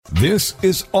This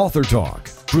is Author Talk,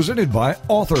 presented by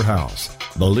Author House,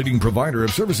 the leading provider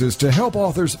of services to help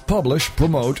authors publish,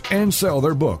 promote, and sell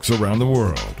their books around the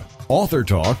world. Author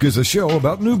Talk is a show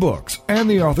about new books and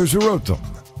the authors who wrote them.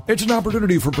 It's an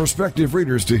opportunity for prospective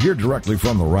readers to hear directly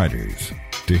from the writers,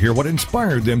 to hear what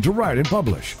inspired them to write and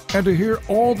publish, and to hear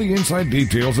all the inside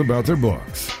details about their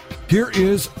books. Here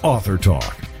is Author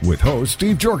Talk with host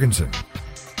Steve Jorgensen.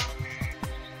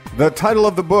 The title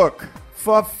of the book,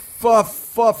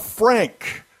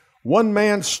 Frank, One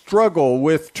Man's Struggle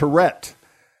with Tourette.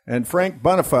 And Frank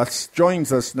Boniface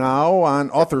joins us now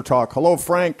on Author Talk. Hello,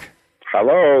 Frank.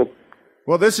 Hello.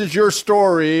 Well, this is your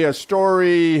story, a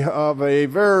story of a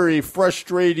very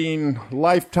frustrating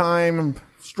lifetime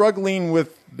struggling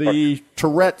with the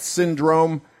Tourette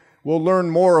syndrome. We'll learn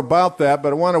more about that,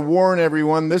 but I want to warn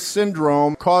everyone, this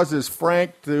syndrome causes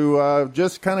Frank to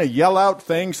just kind of yell out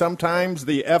things, sometimes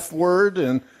the F word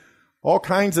and all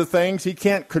kinds of things. He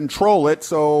can't control it,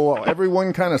 so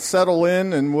everyone kind of settle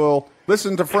in and we'll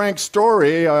listen to Frank's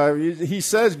story. He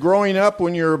says growing up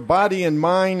when your body and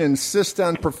mind insist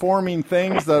on performing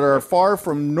things that are far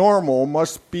from normal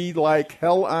must be like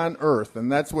hell on earth,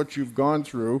 and that's what you've gone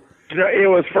through. It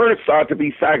was first thought to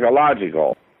be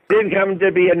psychological. It didn't come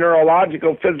to be a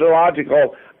neurological,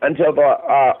 physiological until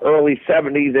the early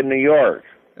 70s in New York.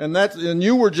 And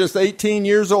you were just 18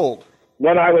 years old.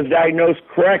 When I was diagnosed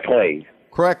correctly.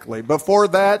 Correctly. Before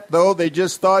that, though, they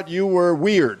just thought you were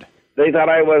weird. They thought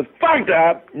I was fucked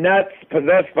up, nuts,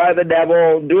 possessed by the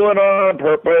devil, doing it on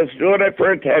purpose, doing it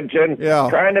for attention,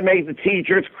 trying to make the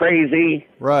teachers crazy.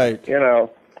 Right. You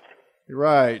know.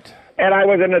 Right. And I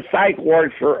was in a psych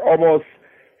ward for a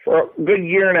good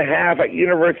year and a half at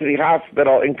University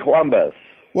Hospital in Columbus.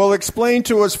 Well, explain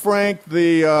to us, Frank,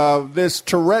 this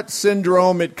Tourette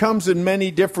syndrome. It comes in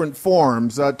many different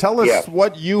forms. Tell us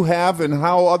what you have and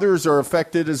how others are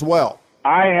affected as well.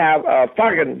 I have a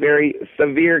fucking very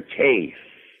severe case.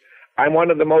 I'm one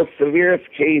of the most severest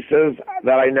cases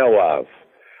that I know of.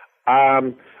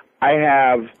 I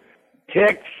have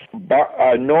tics,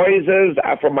 noises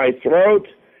from my throat.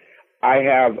 I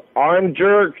have arm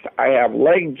jerks. I have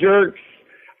leg jerks.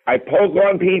 I poke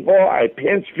on people. I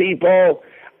pinch people.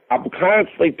 I'm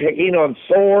constantly picking on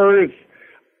sores.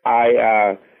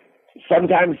 I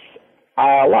sometimes,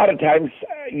 a lot of times,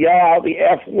 yell out the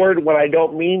F word when I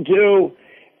don't mean to,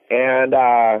 and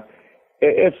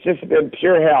it's just been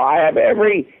pure hell. I have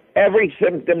every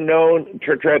symptom known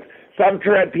to Tourette. Some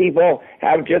Tourette people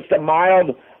have just a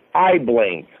mild eye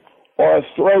blink or a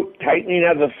throat tightening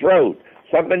of the throat,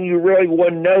 something you really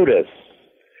wouldn't notice.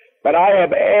 But I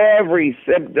have every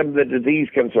symptom the disease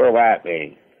can throw at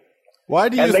me. Why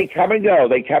do you? And they come and go.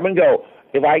 They come and go.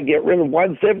 If I get rid of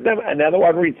one symptom, another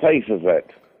one replaces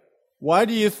it. Why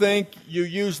do you think you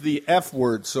use the F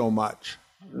word so much?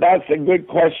 That's a good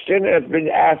question. It's been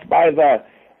asked by the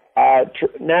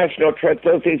National Tourette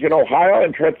Association in Ohio,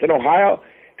 and Tourette's in Ohio,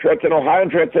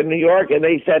 and Tourette's in New York, and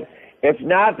they said it's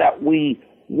not that we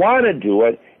want to do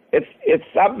it. It's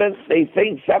something, they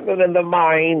think something in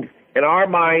our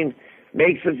mind,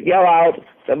 makes us yell out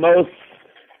the most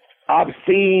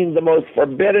obscene, the most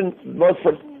forbidden words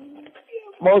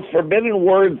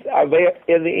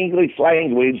in the English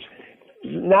language.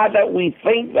 Not that we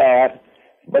think that,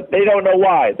 but they don't know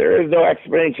why. There is no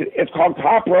explanation. It's called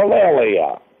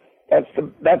coprolalia. That's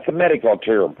the medical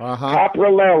term.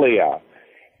 Coprolalia.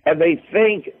 And they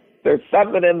think there's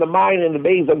something in the mind, in the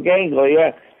basal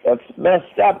ganglia, that's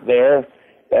messed up there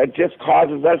that just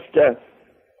causes us to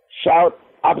shout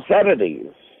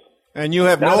obscenities. And you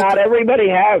have not everybody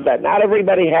has that. Not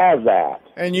everybody has that.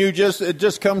 And it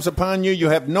just comes upon you. You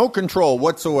have no control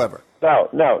whatsoever. No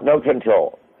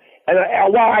control. And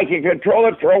I can control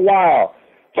it for a while.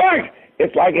 Fuck!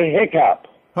 It's like a hiccup.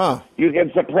 Huh. You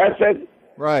can suppress it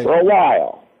for a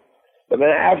while. But then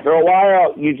after a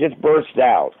while, you just burst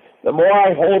out. The more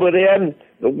I hold it in,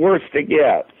 the worse it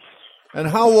gets. And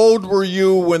how old were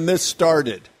you when this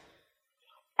started?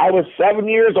 I was 7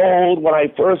 years old when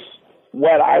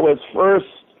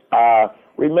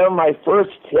remember my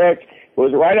first tick. It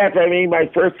was right after I made my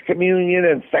first communion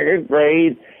in second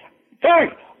grade.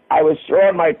 Fuck! I was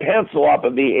throwing my pencil up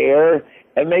in the air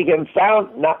and making sound,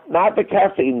 not the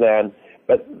cussing then,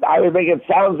 but I was making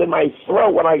sounds in my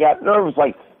throat when I got nervous,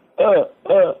 like,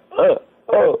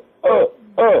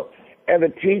 And the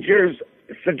teachers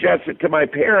suggested to my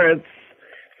parents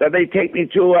that they take me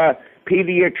to a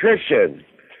pediatrician.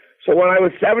 So when I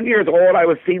was 7 years old, I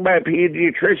was seen by a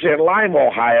pediatrician in Lime,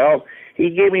 Ohio. He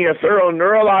gave me a thorough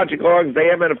neurological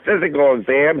exam and a physical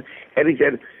exam, and he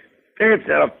said, there's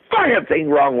not a fucking thing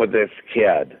wrong with this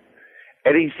kid.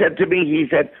 And he said to me,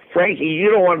 Frankie, you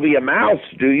don't want to be a mouse,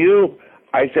 do you?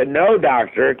 I said, no,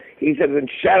 doctor. He said, then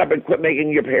shut up and quit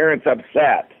making your parents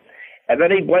upset. And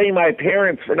then he blamed my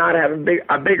parents for not having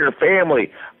a bigger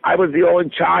family. I was the only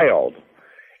child.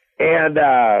 And,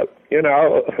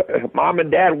 Mom and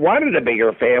Dad wanted a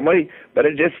bigger family, but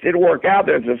it just didn't work out.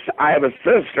 I have a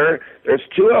sister. There's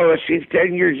two of us. She's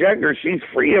 10 years younger. She's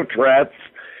free of Tourette's.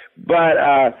 But,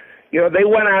 they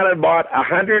went out and bought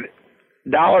 $100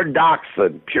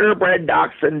 Dachshund, purebred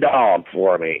Dachshund dog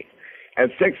for me. And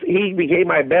he became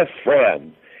my best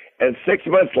friend. And 6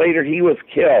 months later, he was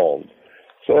killed.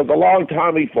 So it was a long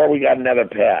time before we got another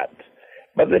pet.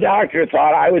 But the doctor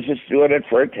thought I was just doing it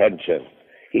for attention.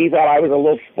 He thought I was a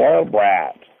little spoiled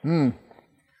brat.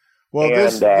 Well, and,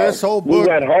 this whole book. We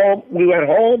went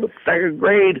home, second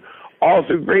grade, all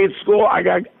through grade school. I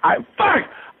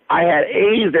had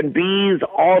A's and B's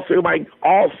all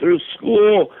through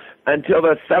school until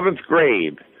the seventh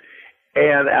grade.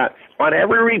 And on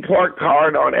every report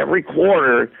card, on every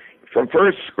quarter, from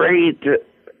first grade to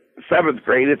seventh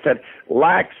grade, it said,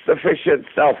 lacks sufficient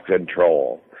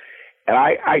self-control. And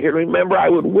I can remember I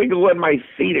would wiggle in my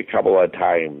seat a couple of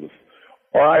times,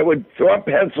 or I would throw a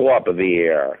pencil up in the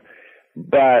air.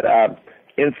 But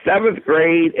in seventh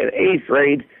grade and eighth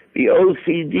grade, the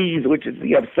OCDs, which is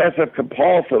the obsessive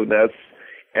compulsiveness,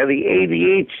 and the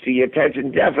ADHD,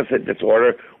 attention deficit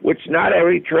disorder, which not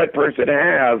every Tourette person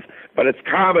has, but it's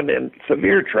common in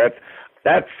severe Tourette's,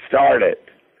 that started.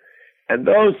 And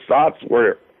those thoughts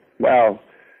were, well,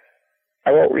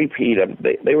 I won't repeat them.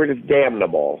 They were just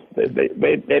damnable.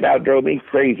 They now drove me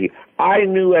crazy. I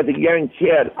knew as a young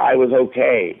kid I was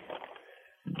okay.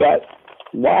 But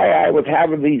why I was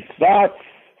having these thoughts,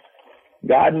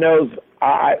 God knows,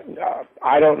 I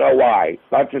don't know why.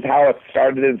 That's just how it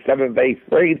started in 7th, 8th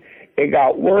grade. It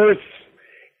got worse.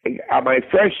 My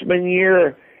freshman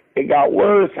year, it got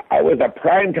worse. I was a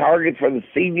prime target for the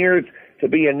seniors to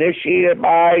be initiated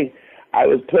by. I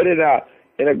was put in a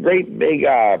great big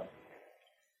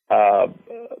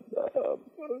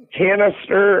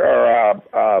canister or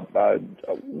a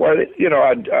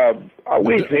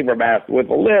waste paper basket with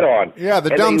a lid on. Yeah,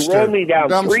 the and dumpster. They rolled me down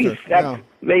 3 steps. Yeah.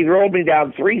 They rolled me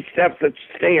down 3 steps of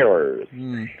stairs,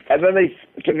 and then they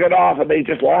took it off and they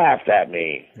just laughed at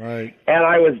me. Right. And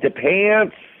I was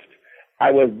depantsed.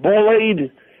 I was bullied.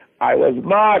 I was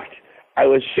mocked. I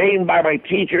was shamed by my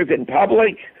teachers in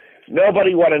public.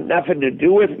 Nobody wanted nothing to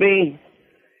do with me.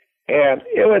 And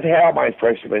it was hell my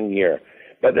freshman year.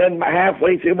 But then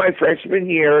halfway through my freshman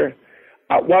year,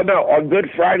 on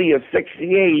Good Friday of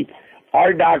 1968,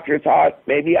 our doctor thought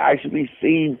maybe I should be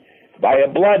seen by a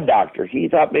blood doctor. He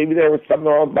thought maybe there was something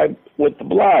wrong with the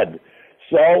blood.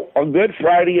 So on Good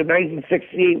Friday of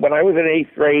 1968, when I was in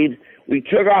 8th grade, we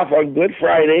took off on Good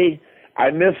Friday.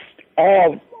 I missed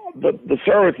all the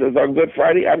services on Good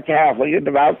Friday. I'm Catholic, a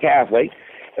devout Catholic.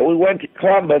 And we went to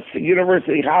Columbus, the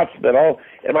University Hospital,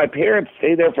 and my parents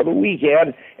stayed there for the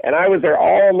weekend, and I was there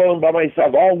all alone by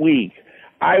myself all week.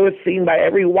 I was seen by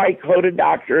every white-coated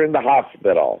doctor in the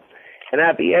hospital. And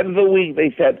at the end of the week,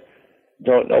 they said,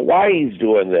 don't know why he's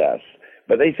doing this,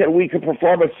 but they said we could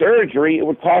perform a surgery. It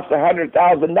would cost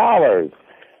 $100,000.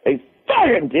 They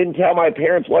fucking didn't tell my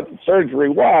parents what the surgery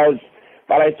was,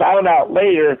 but I found out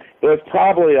later it was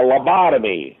probably a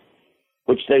lobotomy,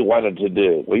 which they wanted to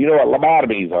do. Well, you know what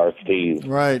lobotomies are, Steve.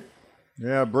 Right.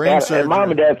 Yeah, brain surgery. And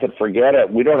Mom and Dad said, forget it.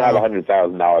 We don't have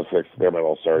 $100,000 for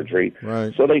experimental surgery.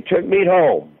 Right. So they took me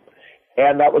home.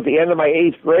 And that was the end of my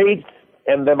 8th grade.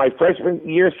 And then my freshman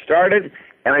year started,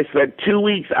 and I spent 2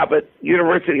 weeks up at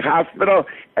University Hospital,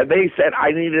 and they said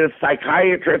I needed a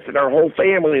psychiatrist, and our whole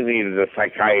family needed a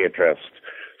psychiatrist.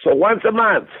 So once a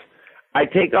month,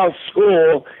 I'd take off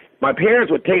school. My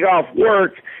parents would take off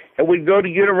work, and we'd go to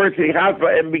University Hospital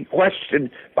and be questioned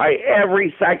by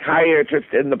every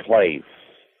psychiatrist in the place.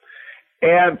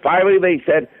 And finally they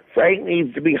said, Frank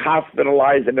needs to be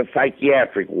hospitalized in a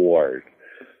psychiatric ward.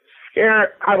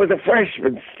 I was a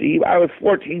freshman, Steve. I was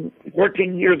 14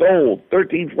 years old,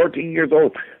 13, 14 years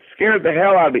old. Scared the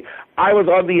hell out of me. I was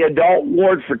on the adult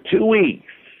ward for 2 weeks.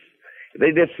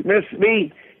 They dismissed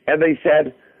me, and they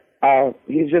said,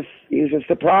 he's just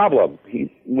a problem.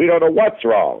 We don't know what's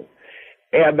wrong.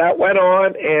 And that went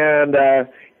on, and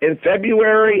in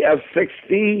February of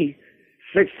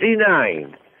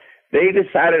 1969, they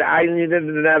decided I needed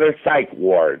another psych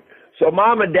ward. So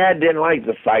Mom and Dad didn't like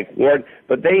the psych ward,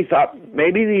 but they thought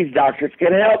maybe these doctors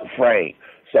can help Frank.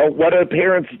 So what do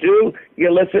parents do? You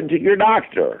listen to your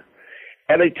doctor.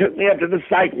 And they took me up to the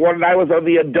psych ward, and I was on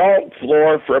the adult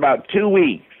floor for about 2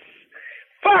 weeks.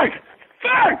 Fuck!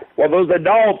 Well, those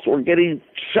adults were getting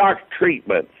shock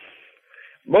treatments.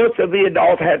 Most of the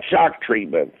adults had shock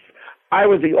treatments. I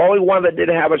was the only one that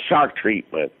didn't have a shock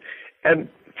treatment. And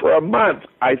for a month,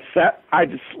 I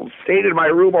just stayed in my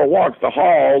room or walked the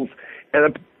halls,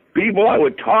 and the people I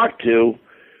would talk to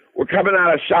were coming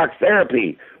out of shock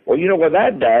therapy. Well, you know what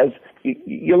that does?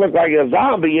 You look like a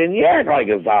zombie and you act like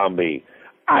a zombie.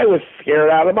 I was scared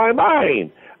out of my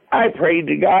mind. I prayed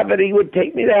to God that he would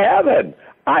take me to heaven.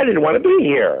 I didn't want to be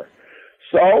here.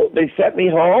 So they sent me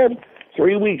home.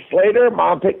 3 weeks later,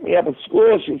 Mom picked me up at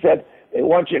school. She said, they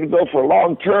want you to go for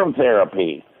long-term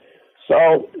therapy.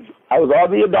 So I was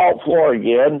on the adult floor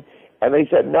again, and they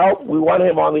said, no, we want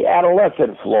him on the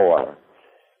adolescent floor.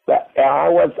 And I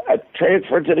was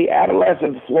transferred to the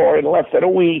adolescent floor in less than a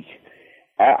week.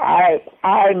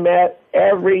 I met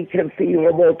every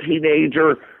conceivable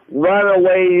teenager,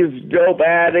 runaways, dope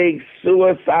addicts,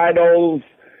 suicidals.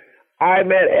 I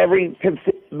met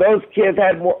those kids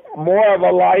had more of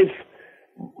a life,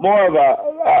 more of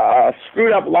a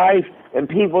screwed up life than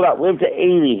people that live to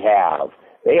 80 have.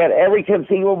 They had every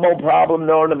conceivable problem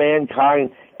known to mankind,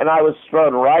 and I was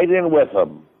thrown right in with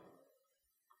them.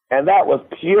 And that was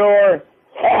pure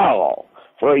hell.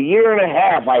 For a year and a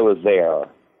half I was there.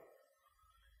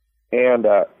 And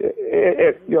I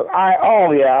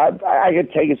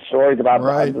could tell you stories about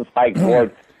the psych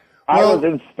ward. I was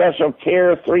in special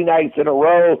care 3 nights in a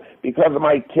row because of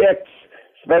my tics,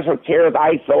 special care with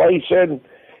isolation,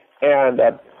 and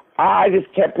I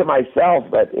just kept to myself.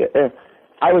 But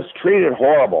I was treated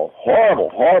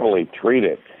horribly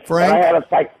treated. Frank, and I had a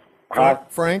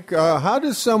Frank, how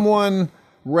does someone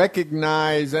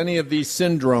recognize any of these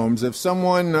syndromes? If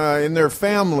someone in their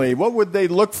family, what would they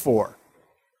look for?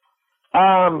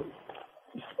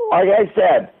 Like I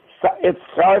said, it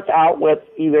starts out with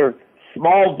either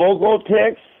small vocal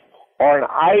tics or an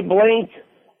eye blink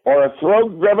or a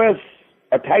throat grimace,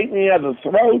 a tightening of the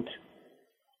throat,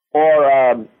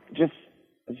 or just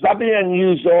something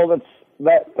unusual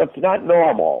that's not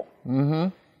normal. Mm-hmm.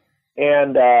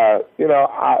 And, I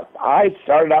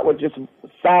started out with just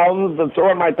sounds and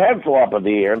throwing my pencil up in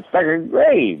the air in second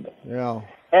grade. Yeah.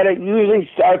 And it usually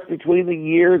starts between the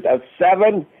years of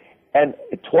 7 and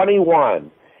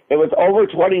 21. It was over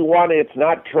 21, it's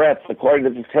not Tourette's, according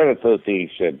to the Tourette's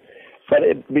Association. But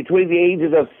between the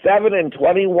ages of 7 and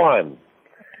 21.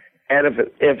 And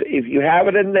if you have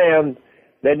it in them,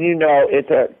 then you know it's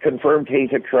a confirmed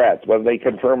case of Tourette's, whether they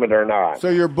confirm it or not. So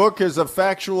your book is a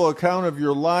factual account of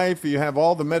your life. You have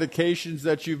all the medications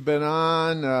that you've been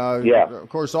on. Of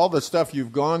course, all the stuff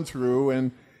you've gone through.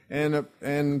 And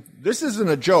this isn't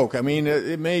a joke. I mean,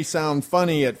 it may sound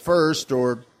funny at first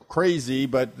or crazy,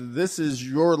 but this is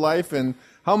your life. And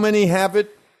how many have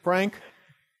it, Frank?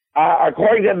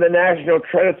 According to the National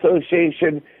Tourette's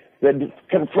Association, the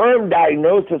confirmed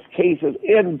diagnosis cases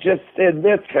in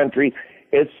this country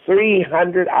is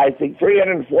 300, I think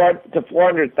 304 to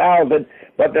 400,000,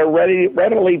 but they're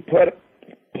readily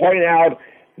point out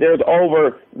there's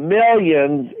over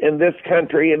millions in this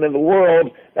country and in the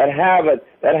world that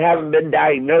haven't been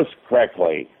diagnosed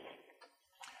correctly.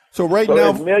 So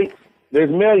now, there's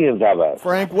millions of us.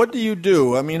 Frank, what do you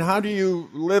do? I mean, how do you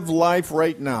live life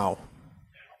right now?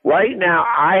 Right now,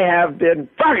 I have been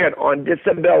fucking on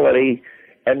disability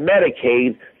and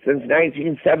Medicaid since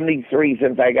 1973,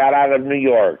 since I got out of New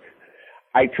York.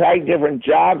 I tried different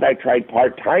jobs. I tried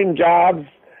part-time jobs.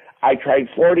 I tried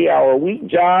 40-hour-a-week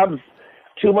jobs.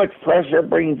 Too much pressure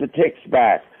brings the tics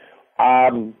back.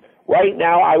 Right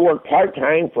now, I work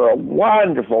part-time for a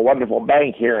wonderful, wonderful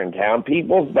bank here in town,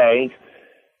 People's Bank,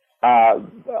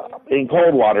 in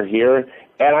Coldwater here,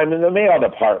 and I'm in the mail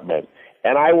department.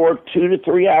 And I work 2 to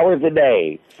 3 hours a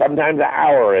day, sometimes an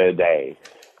hour a day.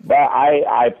 But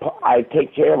I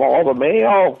take care of all the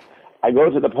mail. I go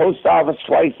to the post office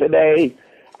twice a day.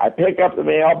 I pick up the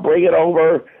mail, bring it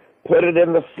over, put it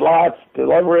in the slots,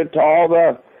 deliver it to all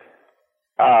the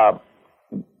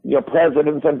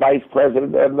presidents and vice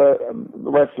presidents and the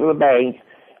rest of the bank.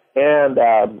 And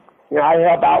I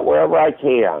help out wherever I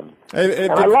can.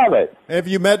 And I love it. Have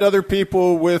you met other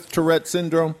people with Tourette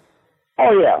syndrome?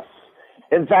 Oh, yes.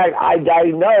 In fact, I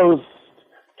diagnosed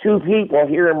 2 people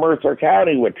here in Mercer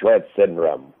County with Tourette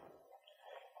syndrome.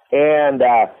 And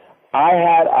I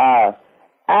had an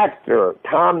actor,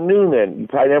 Tom Noonan. You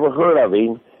probably never heard of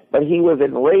him, but he was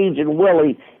in Ragin'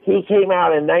 Willie. He came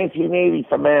out in 1980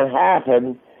 from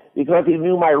Manhattan because he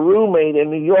knew my roommate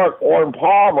in New York, Orrin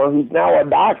Palmer, who's now a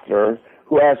doctor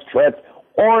who has Tourette's.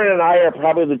 Orrin and I are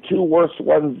probably the 2 worst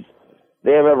ones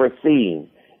they have ever seen.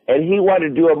 And he wanted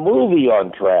to do a movie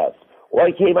on Tourette's. Well,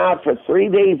 he came out for 3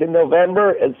 days in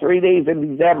November and 3 days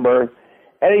in December,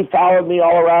 and he followed me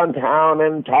all around town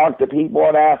and talked to people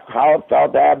and asked how it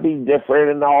felt to be different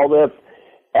and all this.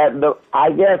 And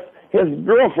I guess his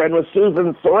girlfriend was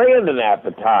Susan Sarandon at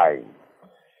the time.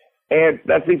 and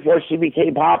that's before she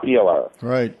became popular.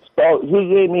 Right. So he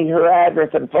gave me her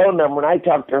address and phone number, and I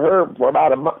talked to her for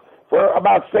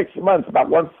about 6 months, about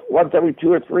once every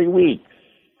 2 or 3 weeks.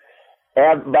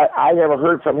 But I never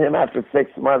heard from him after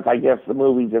 6 months. I guess the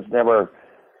movie just never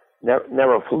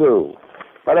flew.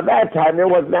 But at that time, there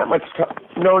wasn't that much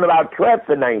known about Tourette's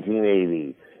in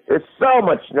 1980. There's so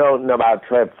much known about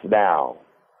Tourette's now.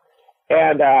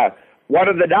 And one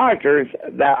of the doctors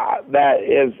that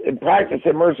is in practice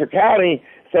in Mercer County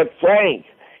said, Frank,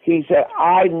 he said,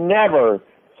 I never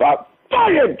thought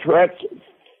fucking Tourette's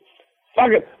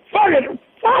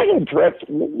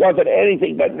wasn't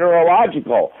anything but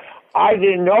neurological. I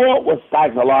didn't know it was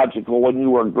psychological when you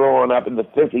were growing up in the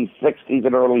 50s, 60s,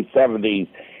 and early 70s.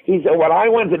 He said, when I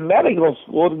went to medical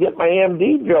school to get my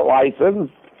MD license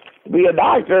to be a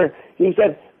doctor, he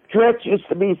said, Tourette's used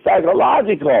to be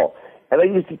psychological. And they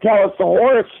used to tell us the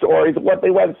horror stories of what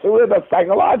they went through in the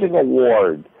psychological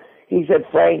ward. He said,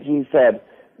 Frank, he said,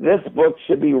 this book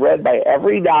should be read by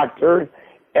every doctor,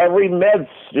 every med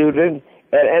student,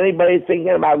 and anybody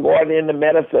thinking about going into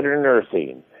medicine or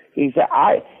nursing. He said,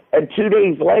 and 2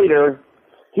 days later,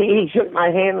 he shook my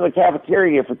hand in the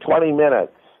cafeteria for 20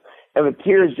 minutes, and the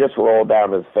tears just rolled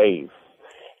down his face.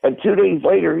 And 2 days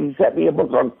later, he sent me a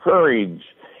book on courage,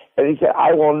 and he said,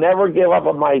 I will never give up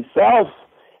on myself,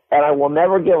 and I will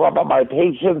never give up on my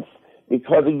patients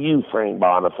because of you, Frank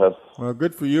Boniface. Well,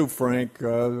 good for you, Frank.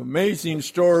 Amazing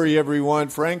story, everyone.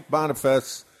 Frank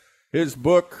Boniface, his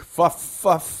book,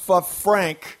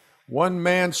 Frank, One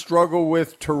Man's Struggle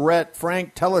with Tourette.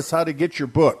 Frank, tell us how to get your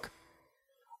book.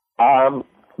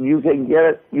 You can get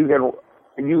it. You can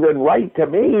write to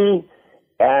me,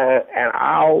 and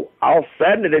I'll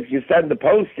send it if you send the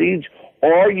postage,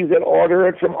 or you can order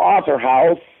it from Author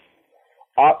House.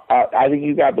 I think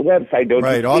you got the website, don't you?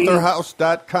 Right,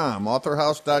 authorhouse.com.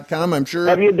 Authorhouse.com, I'm sure.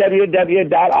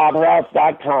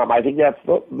 www.authorhouse.com. I think that's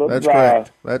that's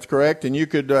correct. That's correct. And you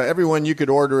could, everyone, you could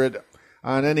order it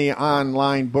on any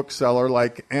online bookseller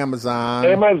like Amazon.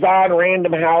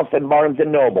 Random House, and Barnes &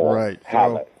 Noble. Right.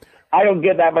 Have it. I don't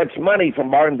get that much money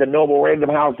from Barnes & Noble, Random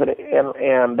House,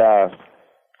 and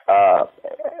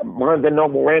Barnes &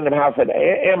 Noble, Random House, and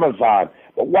Amazon.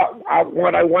 But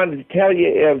what I wanted to tell you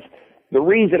is the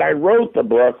reason I wrote the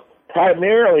book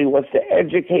primarily was to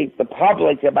educate the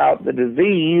public about the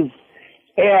disease.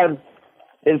 And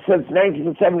since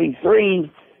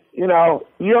 1973, you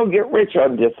don't get rich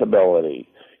on disability.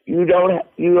 You don't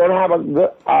have a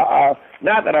good,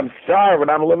 not that I'm starving,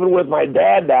 I'm living with my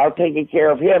dad now, taking care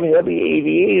of him. He'll be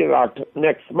 88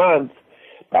 next month.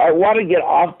 But I want to get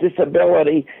off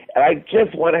disability, and I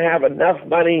just want to have enough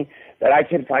money that I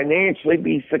can financially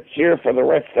be secure for the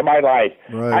rest of my life.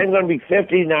 Right. I'm going to be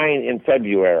 59 in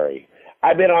February.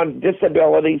 I've been on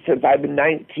disability since I've been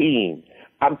 19.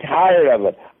 I'm tired of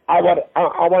it. I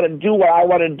want to do what I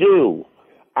want to do.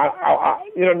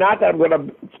 Not that I'm going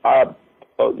to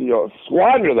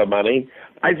squander the money.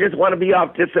 I just want to be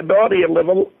off disability and live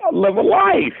a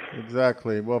life.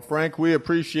 Exactly. Well, Frank, we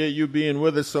appreciate you being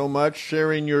with us so much,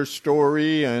 sharing your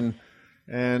story, and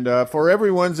for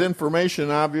everyone's information,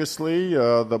 obviously,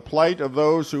 the plight of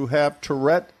those who have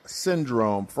Tourette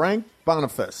syndrome. Frank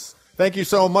Boniface. Thank you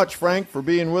so much, Frank, for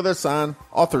being with us on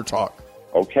Author Talk.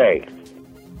 Okay.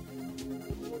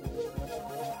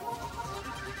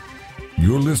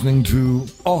 You're listening to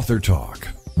Author Talk.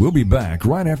 We'll be back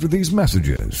right after these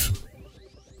messages.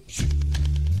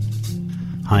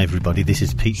 Hi everybody, this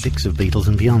is Pete Dix of Beatles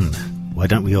and Beyond. Why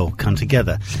don't we all come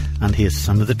together and hear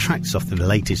some of the tracks off the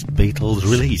latest Beatles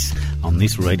release on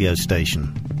this radio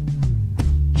station.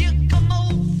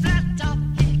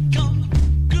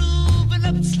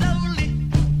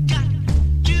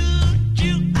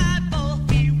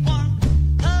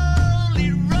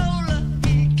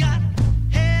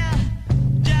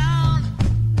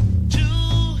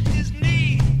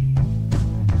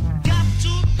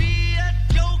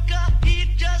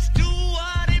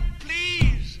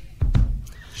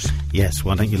 Yes,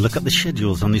 why don't you look up the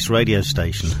schedules on this radio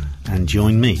station and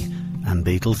join me and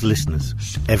Beatles listeners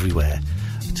everywhere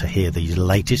to hear the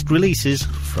latest releases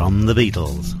from the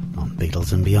Beatles on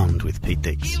Beatles and Beyond with Pete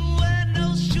Dix.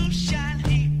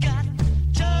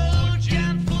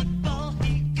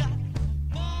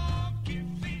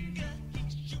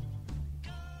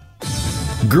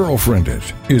 Girlfriend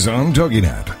It is on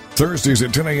TogiNet. Thursdays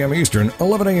at 10 a.m. Eastern,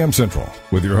 11 a.m. Central,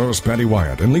 with your hosts Patty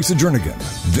Wyatt and Lisa Jernigan.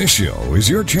 This show is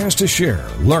your chance to share,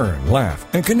 learn, laugh,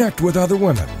 and connect with other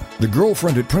women. The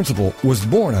Girlfriended principle was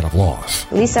born out of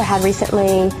loss. Lisa had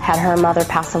recently had her mother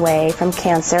pass away from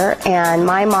cancer, and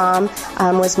my mom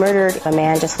was murdered. A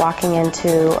man just walking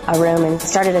into a room and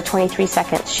started a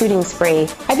 23-second shooting spree.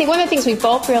 I think one of the things we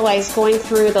both realized going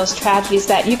through those tragedies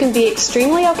that you can be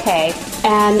extremely okay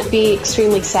and be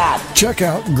extremely sad. Check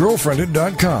out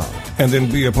girlfriended.com and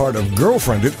then be a part of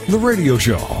Girlfriended, the radio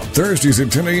show. Thursdays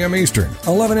at 10 a.m. Eastern,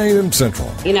 11 a.m.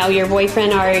 Central. You know, your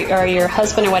boyfriend or your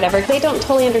husband or whatever, they don't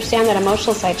totally understand that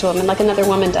emotional side to women like another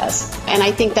woman does. And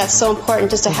I think that's so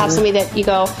important just to have somebody that you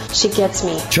go, she gets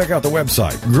me. Check out the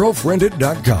website,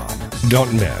 girlfriended.com.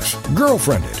 Don't miss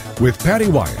Girlfriended with Patty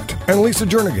Wyatt and Lisa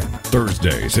Jernigan.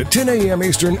 Thursdays at 10 a.m.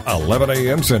 Eastern, 11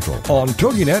 a.m. Central on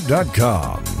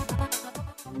TogiNet.com.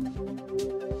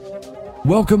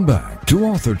 Welcome back to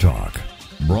Author Talk,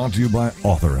 brought to you by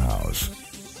Author House,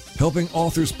 helping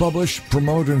authors publish,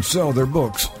 promote, and sell their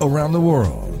books around the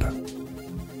world.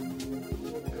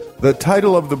 The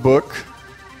title of the book,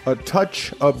 A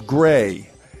Touch of Grey,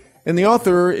 and the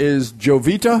author is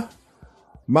Jovita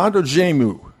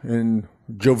Madojemu, and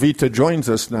Jovita joins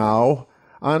us now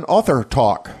on Author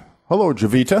Talk. Hello,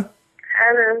 Jovita.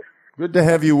 Hello. Good to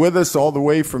have you with us all the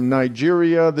way from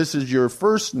Nigeria. This is your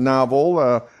first novel,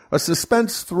 a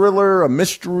suspense thriller, a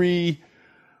mystery.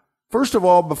 First of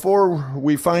all, before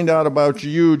we find out about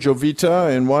you, Jovita,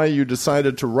 and why you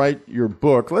decided to write your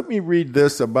book, let me read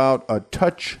this about A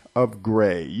Touch of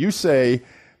Grey. You say,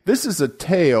 this is a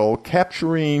tale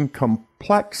capturing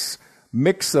complex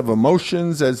mix of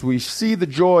emotions as we see the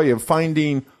joy of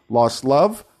finding lost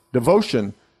love,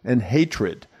 devotion, and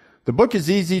hatred. The book is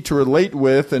easy to relate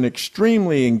with and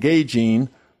extremely engaging,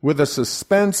 with a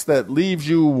suspense that leaves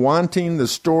you wanting the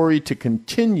story to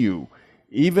continue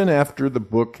even after the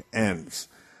book ends.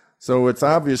 So it's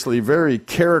obviously very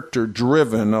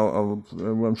character-driven.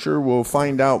 I'm sure we'll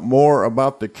find out more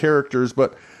about the characters.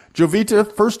 But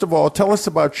Jovita, first of all, tell us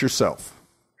about yourself.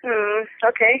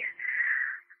 Okay.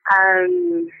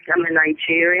 I'm a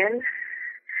Nigerian.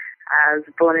 I was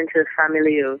born into a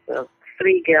family of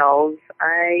 3 girls.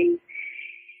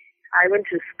 I went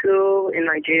to school in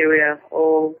Nigeria,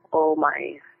 all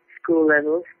my school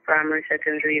levels, primary,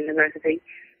 secondary, university,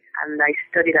 and I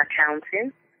studied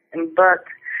accounting. But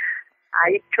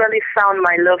I actually found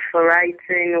my love for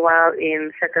writing while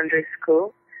in secondary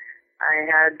school. I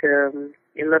had a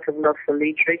lot of love for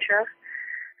literature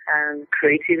and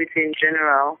creativity in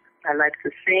general. I like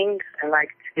to sing. I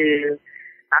like to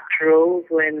act roles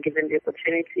when given the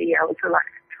opportunity. I also like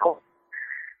to talk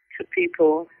to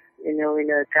people, in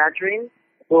a gathering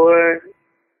or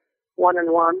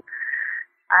one-on-one.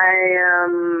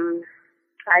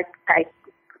 I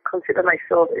consider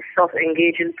myself a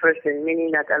self-engaging person,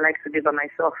 meaning that I like to be by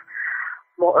myself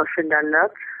more often than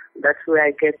not. That's where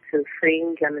I get to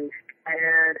think. I'm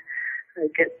inspired. I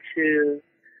get to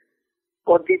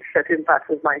audit certain parts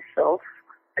of myself.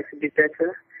 I could be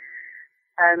better.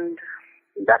 And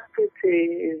that pretty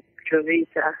is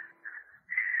Jovita.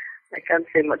 I can't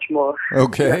say much more.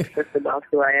 Okay. That's just about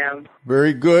who I am.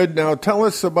 Very good. Now tell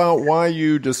us about why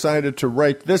you decided to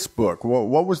write this book.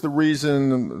 What was the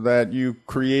reason that you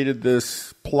created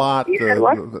this plot? You said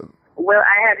what? Well,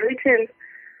 I had written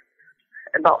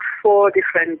about 4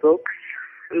 different books,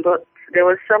 but there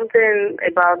was something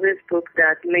about this book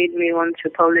that made me want to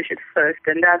publish it first,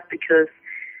 and that's because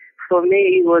for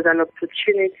me it was an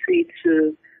opportunity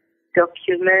to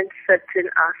document certain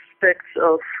aspects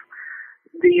of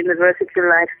the university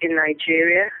life in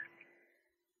Nigeria,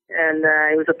 and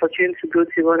it was an opportunity to go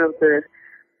to one of the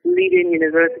leading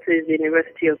universities, the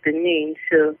University of Benin.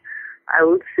 So I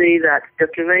would say that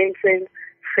documenting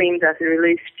things as it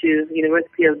relates to the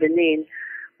University of Benin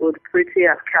would pretty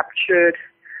have captured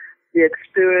the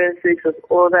experiences of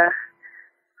other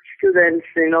students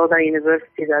in other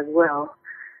universities as well.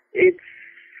 It's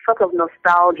sort of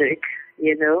nostalgic,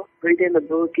 reading the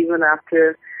book even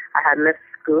after I had left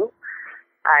school.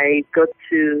 I got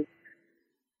to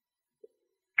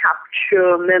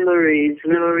capture memories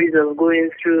of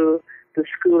going through the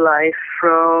school life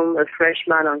from a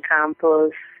freshman on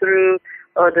campus through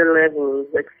other levels.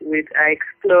 I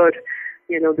explored,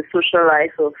 the social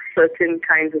life of certain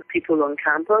kinds of people on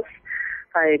campus.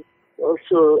 I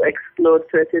also explored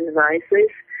certain vices.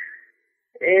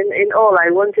 In all, I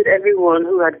wanted everyone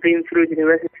who had been through the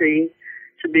university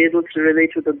to be able to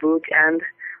relate to the book, and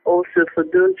also for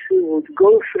those who would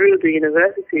go through the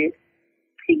university,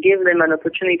 he gave them an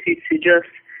opportunity to just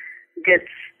get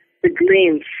the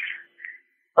glimpse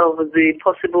of the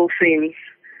possible things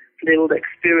they would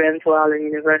experience while in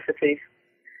university.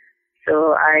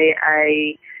 So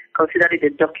I considered it a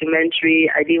documentary.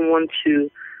 I didn't want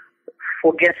to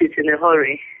forget it in a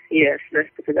hurry. Yes, let's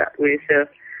put it that way. So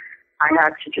I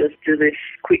had to just do this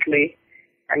quickly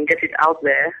and get it out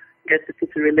there, get people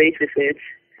to relate with it.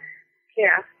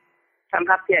 Yeah, I'm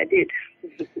happy I did.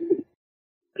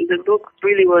 The book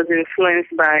really was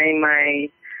influenced by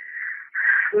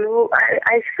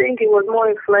I think it was more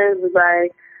influenced by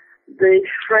the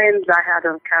friends I had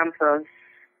on campus.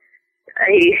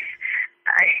 I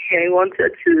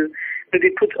wanted to maybe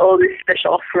put all these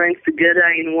special friends together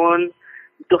in one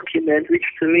document, which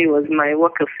to me was my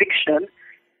work of fiction.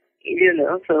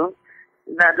 So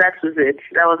that was it.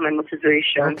 That was my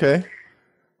motivation. Okay.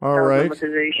 All right. Was my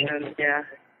motivation, yeah.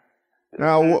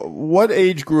 Now, what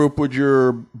age group would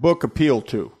your book appeal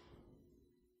to?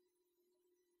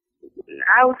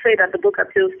 I would say that the book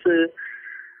appeals to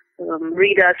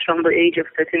readers from the age of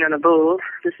 13 and above.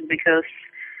 This is because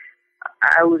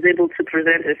I was able to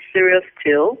present a serious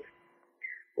tale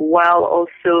while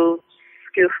also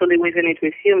skillfully weaving it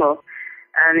with humor.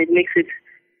 And it makes it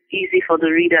easy for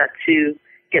the reader to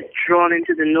get drawn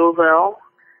into the novel,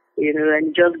 and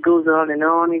it just goes on and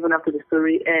on, even after the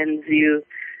story ends. You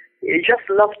just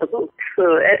love the book.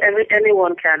 So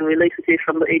anyone can relate to it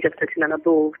from the age of 13 and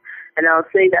above. And I'll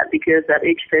say that because at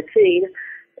age 13,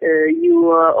 you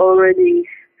are already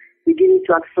beginning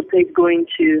to anticipate going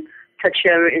to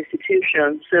tertiary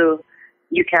institutions, so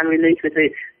you can relate with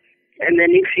it. And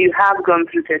then if you have gone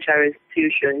through tertiary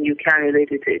institution, you can relate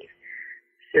with it.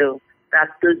 So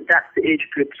that's the age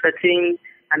group, 13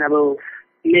 and above,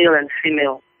 male and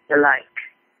female alike.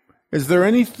 Is there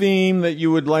any theme that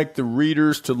you would like the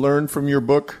readers to learn from your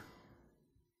book?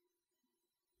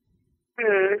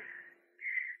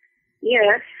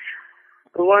 Yes.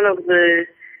 One of the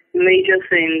major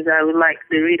things I would like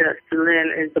the readers to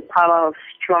learn is the power of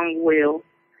strong will,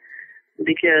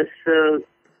 because there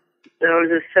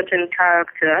was a certain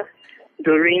character,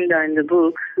 Dorinda, in the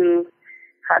book, who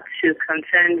had to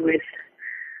contend with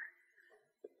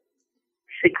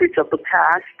secrets of the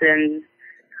past and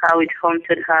how it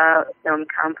haunted her on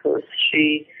campus.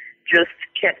 She just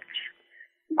kept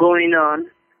going on,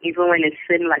 even when it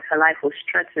seemed like her life was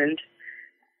threatened.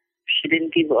 She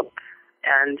didn't give up.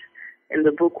 And in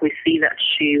the book, we see that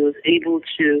she was able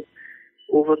to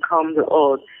overcome the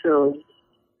odds. So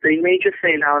the major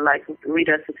thing I would like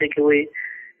readers to take away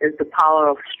is the power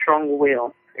of strong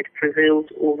will. It prevails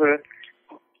over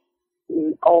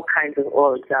all kinds of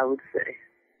odds, I would say.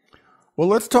 Well,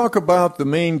 let's talk about the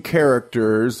main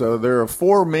characters. There are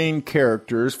 4 main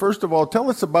characters. First of all, tell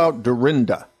us about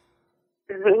Dorinda.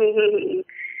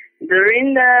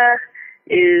 Dorinda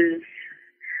is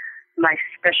my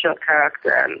special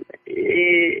character.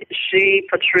 She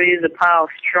portrays the power of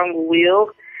strong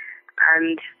will,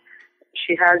 and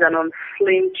she has an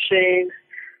unflinching,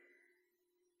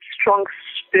 strong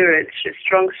spirit. She's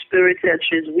strong-spirited,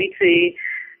 she's witty.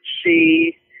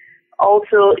 She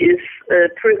also is a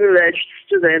privileged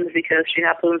student because she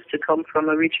happens to come from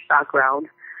a rich background.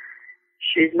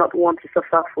 She's not one to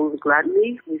suffer fools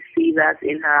gladly. We see that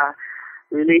in her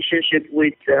relationship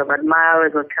with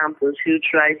admirers on campus who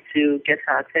try to get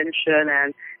her attention,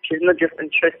 and she's not just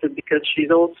interested because she's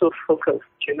also focused.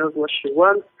 She knows what she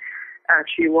wants, and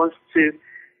she wants to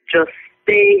just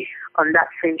stay on that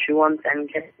thing she wants and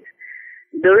get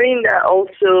it. Dorinda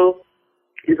also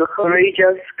is a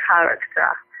courageous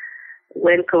character.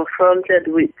 When confronted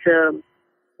with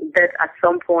death at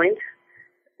some point,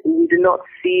 we do not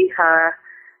see her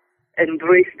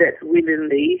embrace death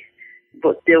willingly,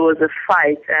 but there was a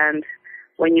fight, and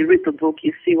when you read the book,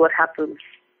 you see what happens.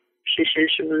 She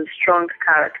was a strong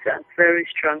character, very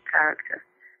strong character.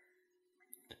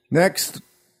 Next,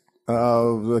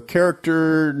 the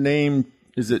character name,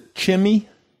 is it Chimmy?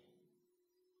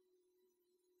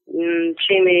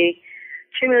 Chimmy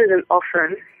is an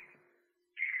orphan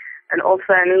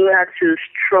who had to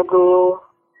struggle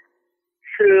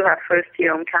through her first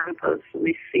year on campus.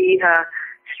 We see her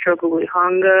struggle with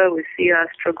hunger, we see her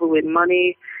struggle with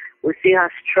money, we see her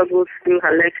struggle through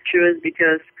her lectures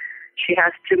because she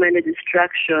has too many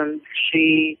distractions.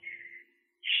 She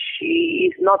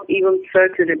is not even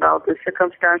certain about the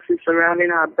circumstances surrounding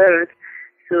her birth.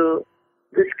 So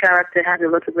this character has a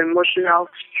lot of emotional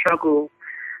struggle.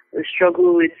 The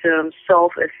struggle with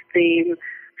self-esteem,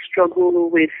 struggle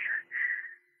with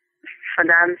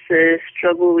finances,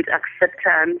 struggle with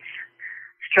acceptance,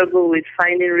 struggle with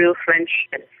finding real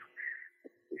friendships.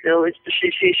 So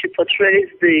she portrays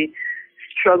the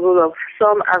struggle of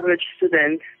some average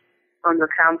student on the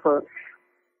campus.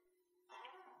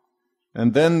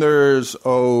 And then there's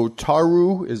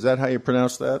Otaru. Is that how you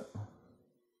pronounce that?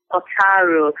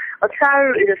 Otaru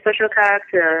is a special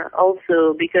character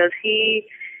also because he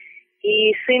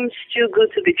seems too good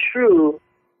to be true.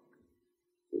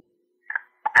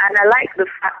 And I like the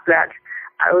fact that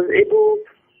I was able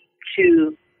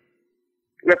to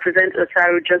represent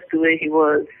Otaru just the way he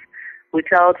was,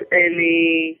 without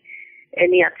any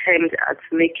attempt at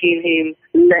making him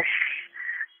less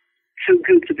too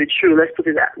good to be true. Let's put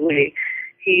it that way.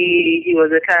 He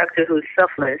was a character who was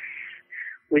selfless.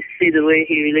 We see the way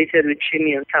he related with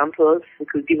Chimmy on campus. He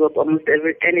could give up almost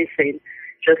anything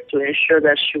just to ensure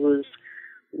that she was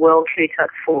well catered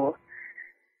for.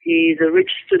 He's a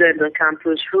rich student on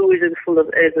campus who isn't full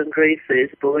of airs and graces,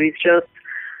 but he's just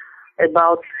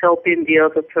about helping the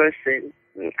other person.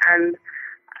 And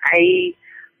I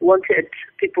wanted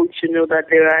people to know that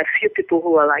there are a few people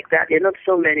who are like that. There are not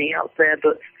so many out there,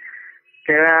 but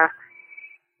there are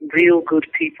real good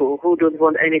people who don't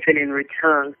want anything in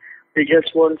return. They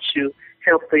just want to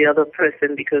help the other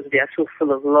person because they are so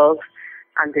full of love,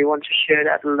 and they want to share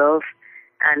that love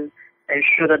and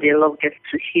ensure that their love gets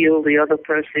to heal the other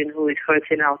person who is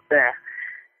hurting out there.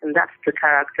 And that's the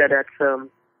character that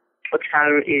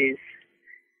Otaru is.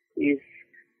 He's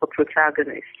a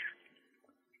protagonist.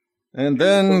 And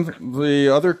then the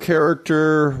other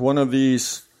character, one of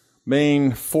these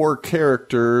main four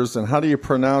characters, and how do you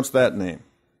pronounce that name?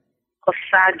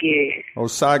 Osage.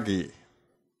 Osage.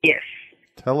 Yes.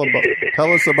 Tell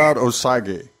us about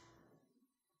Osage.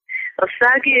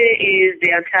 Osage is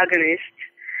the antagonist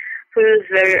whose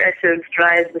very essence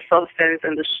drives the substance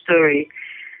and the story.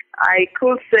 I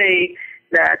could say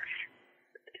that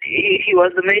he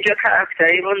was the major character,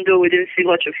 even though we didn't see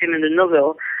much of him in the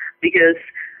novel, because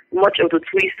much of the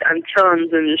twists and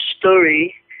turns in the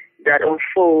story that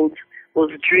unfolds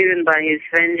was driven by his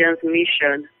vengeance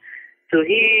mission. So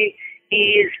he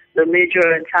is the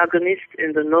major antagonist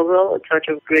in the novel, A Touch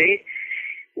of Grey.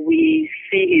 We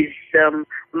see his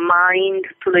mind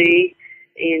play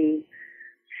in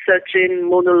certain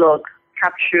monologue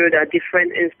captured at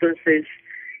different instances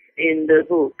in the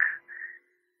book.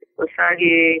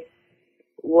 Osage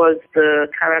was the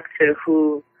character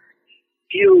who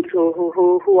built or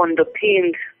who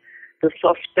underpinned the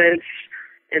suspense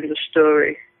in the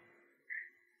story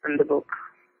and the book.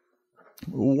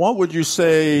 What would you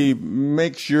say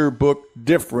makes your book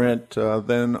different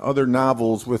than other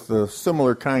novels with a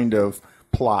similar kind of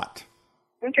plot?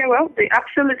 Okay, well, the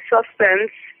absolute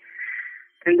suspense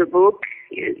in the book,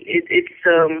 it's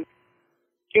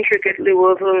intricately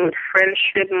woven with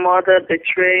friendship, murder,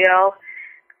 betrayal,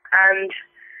 and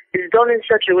it's done in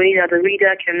such a way that the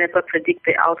reader can never predict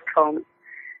the outcome.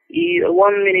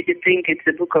 1 minute you think it's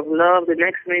a book of love, the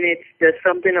next minute there's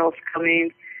something else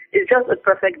coming. It's just a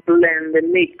perfect blend, a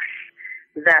mix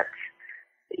that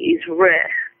is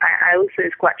rare. I would say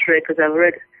it's quite rare because I've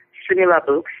read similar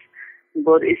books,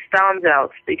 but it stands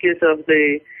out because of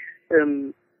the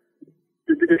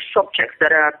subjects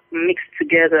that are mixed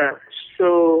together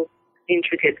so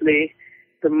intricately.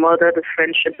 The murder, the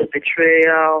friendship, the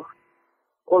betrayal,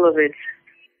 all of it.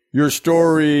 Your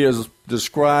story is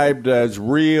described as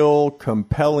real,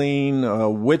 compelling,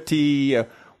 witty.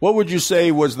 What would you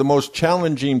say was the most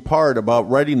challenging part about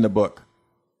writing the book?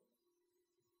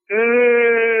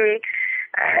 And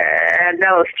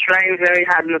I was trying very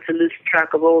hard not to lose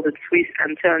track of all the twists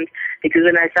and turns, because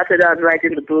when I started out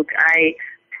writing the book, I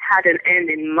had an end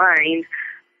in mind,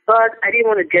 but I didn't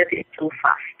want to get it so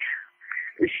fast.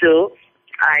 So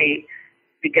I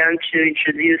began to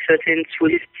introduce certain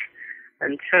twists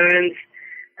and turns,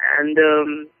 and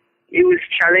it was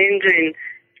challenging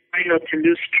trying not to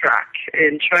lose track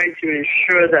and trying to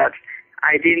ensure that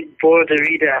I didn't bore the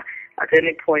reader at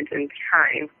any point in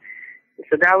time.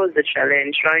 So that was the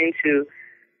challenge, trying to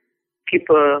keep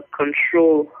a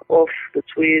control of the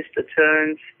twists, the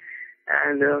turns,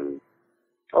 and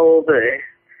all the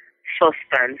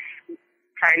suspense,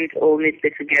 tying it all neatly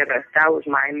together. That was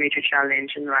my major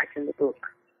challenge in writing the book.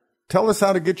 Tell us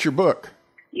how to get your book.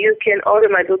 You can order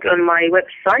my book on my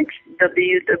website,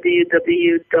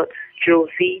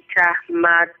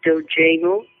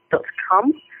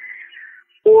 www.jovitamadojemu.com,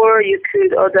 or you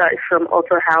could order it from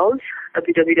Author House,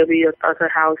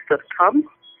 www.authorhouse.com.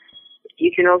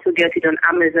 You can also get it on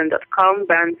Amazon.com,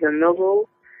 Barnes & Noble,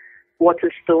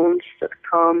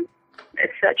 Waterstones.com,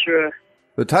 etc.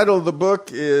 The title of the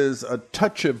book is A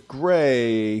Touch of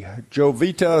Grey.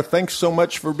 Jovita, thanks so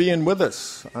much for being with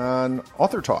us on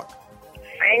Author Talk.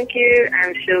 Thank you.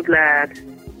 I'm so glad.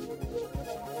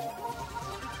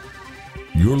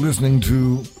 You're listening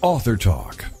to Author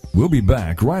Talk. We'll be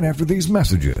back right after these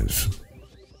messages.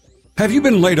 Have you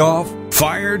been laid off?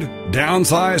 Fired,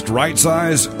 downsized,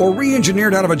 right-sized, or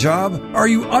re-engineered out of a job? Are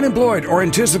you unemployed or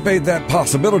anticipate that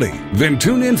possibility? Then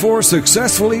tune in for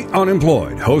Successfully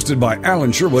Unemployed, hosted by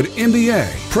Alan Sherwood,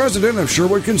 MBA, president of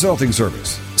Sherwood Consulting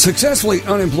Service. Successfully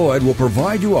Unemployed will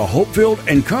provide you a hope-filled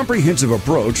and comprehensive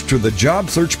approach to the job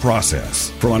search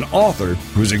process from an author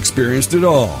who's experienced it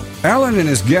all. Alan and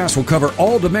his guests will cover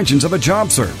all dimensions of a job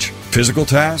search: physical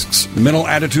tasks, mental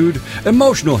attitude,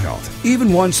 emotional health,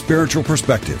 even one's spiritual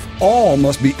perspective. All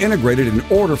must be integrated in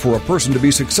order for a person to be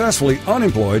successfully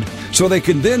unemployed so they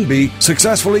can then be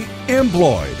successfully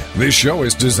employed. This show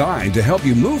is designed to help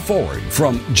you move forward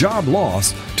from job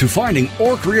loss to finding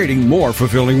or creating more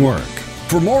fulfilling work.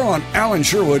 For more on Alan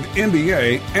Sherwood,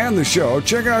 MBA, and the show,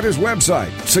 check out his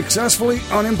website,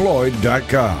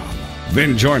 successfullyunemployed.com.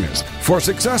 Then join us for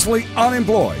Successfully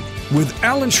Unemployed with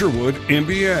Alan Sherwood,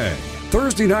 MBA.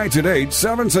 Thursday nights at 8,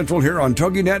 7 Central here on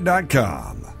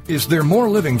TogiNet.com. Is there more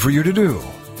living for you to do?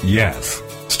 Yes.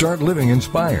 Start living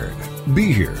inspired.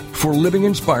 Be here for Living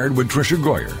Inspired with Tricia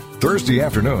Goyer. Thursday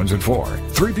afternoons at 4,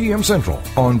 3 p.m. Central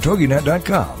on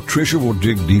TogiNet.com. Tricia will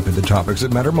dig deep into topics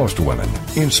that matter most to women,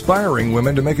 inspiring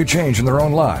women to make a change in their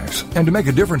own lives and to make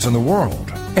a difference in the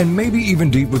world, and maybe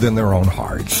even deep within their own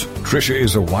hearts. Tricia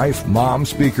is a wife, mom,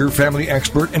 speaker, family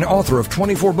expert, and author of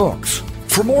 24 books.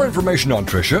 For more information on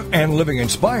Tricia and Living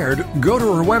Inspired, go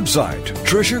to her website,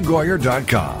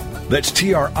 TriciaGoyer.com. That's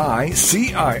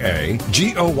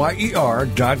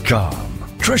TriciaGoyer.com.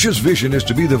 Tricia's vision is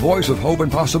to be the voice of hope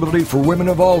and possibility for women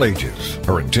of all ages.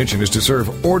 Her intention is to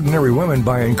serve ordinary women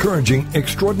by encouraging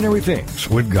extraordinary things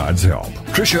with God's help.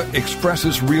 Tricia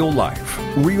expresses real life,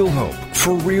 real hope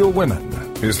for real women.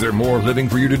 Is there more living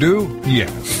for you to do?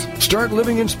 Yes. Start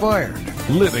living inspired.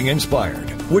 Living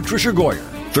Inspired with Tricia Goyer.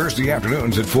 Thursday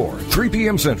afternoons at 4, 3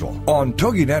 p.m. Central on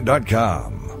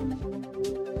TogiNet.com.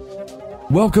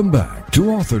 Welcome back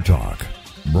to Author Talk,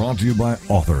 brought to you by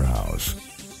Author House,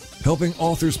 helping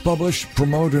authors publish,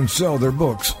 promote, and sell their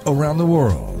books around the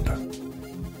world.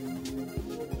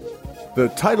 The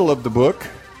title of the book,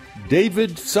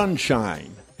 David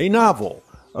Sunshine, a novel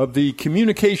of the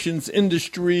communications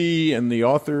industry, and the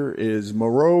author is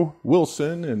Moreau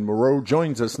Wilson, and Moreau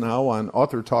joins us now on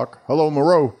Author Talk. Hello,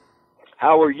 Moreau.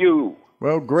 How are you?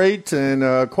 Well, great,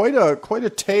 and quite a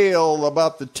tale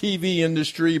about the TV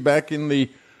industry back in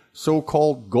the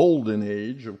so-called golden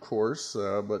age, of course,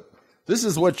 but this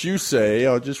is what you say.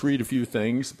 I'll just read a few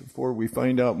things before we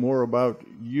find out more about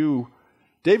you.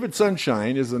 David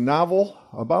Sunshine is a novel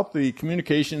about the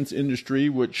communications industry,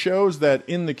 which shows that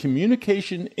in the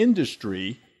communication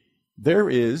industry, there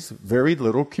is very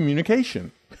little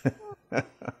communication.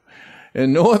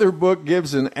 And no other book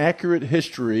gives an accurate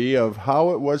history of how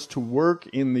it was to work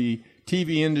in the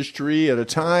TV industry at a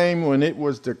time when it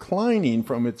was declining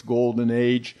from its golden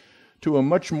age to a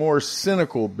much more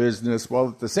cynical business, while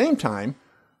at the same time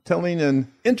telling an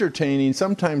entertaining,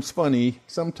 sometimes funny,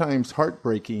 sometimes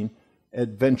heartbreaking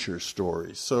adventure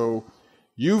story. So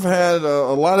you've had a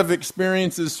lot of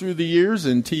experiences through the years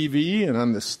in TV and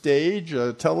on the stage.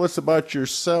 Tell us about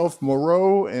yourself,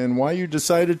 Moreau, and why you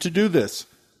decided to do this.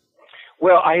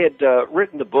 Well, I had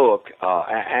written the book,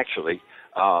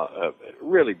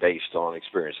 really based on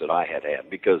experience that I had had,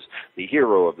 because the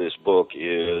hero of this book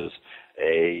is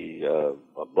a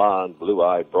blonde,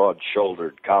 blue-eyed,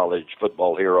 broad-shouldered college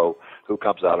football hero who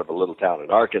comes out of a little town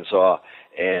in Arkansas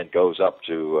and goes up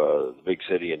to the big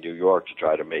city in New York to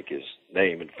try to make his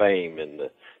name and fame in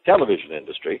the television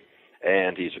industry.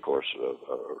 And he's, of course,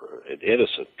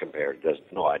 innocent compared,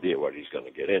 doesn't no idea what he's going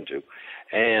to get into.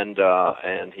 And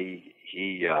he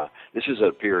this is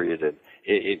a period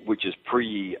which is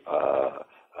pre-PBS.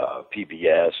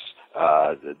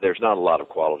 There's not a lot of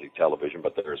quality television,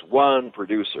 but there's one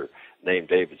producer named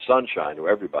David Sunshine who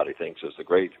everybody thinks is the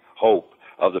great hope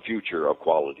of the future of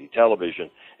quality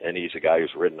television. And he's a guy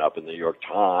who's written up in the New York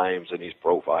Times, and he's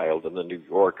profiled in the New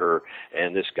Yorker.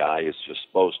 And this guy is just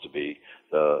supposed to be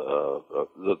the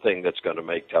thing that's going to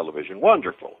make television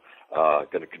wonderful,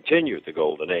 going to continue the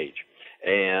golden age.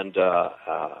 And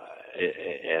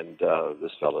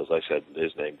this fellow, as I said,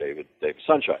 his name David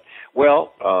Sunshine.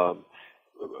 Well,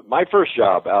 my first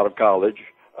job out of college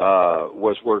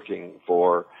was working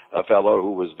for a fellow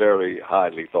who was very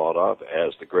highly thought of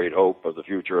as the great hope of the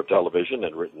future of television,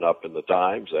 and written up in the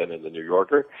Times and in the New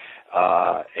Yorker.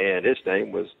 And his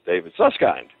name was David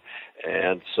Susskind.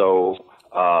 And so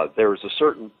there was a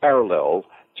certain parallel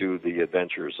to the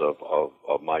adventures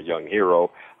of my young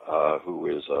hero, who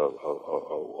is a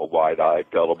wide-eyed,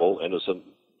 gullible, innocent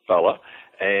fella,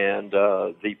 and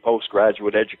the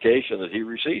postgraduate education that he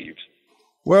receives.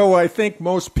 Well, I think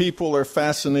most people are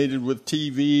fascinated with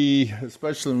TV,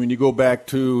 especially when you go back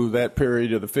to that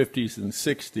period of the 50s and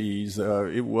 60s.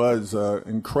 It was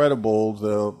incredible,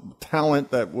 the talent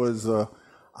that was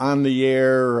on the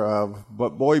air.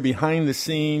 But boy, behind the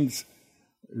scenes,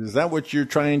 is that what you're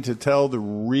trying to tell, the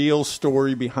real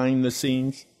story behind the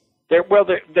scenes?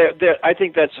 I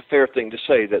think that's a fair thing to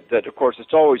say. That of course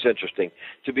it's always interesting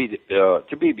to be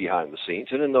behind the scenes,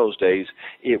 and in those days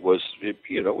it was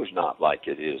not like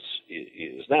it is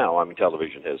now. I mean,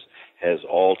 television has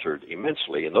altered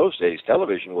immensely. In those days,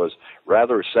 television was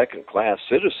rather a second-class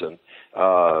citizen.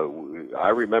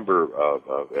 I remember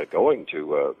going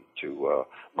to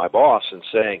my boss and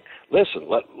saying, "Listen,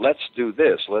 let's do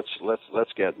this.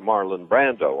 Let's get Marlon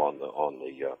Brando on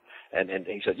the." And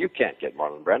he said, "You can't get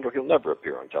Marlon Brando. He'll never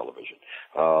appear on television."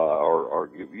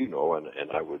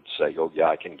 And I would say, "Oh yeah,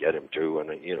 I can get him too."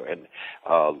 And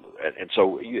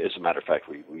so as a matter of fact,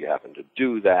 we happened to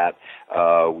do that.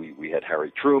 We had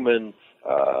Harry Truman.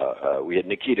 We had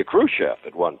Nikita Khrushchev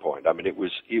at one point. I mean, it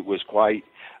was quite.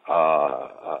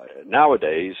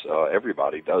 Nowadays,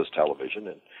 everybody does television,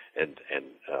 and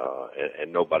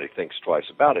nobody thinks twice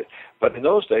about it. But in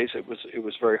those days, it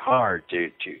was very hard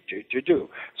to do.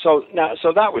 So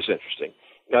that was interesting.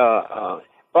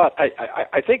 But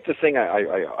I think the thing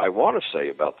I want to say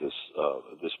about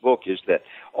this book is that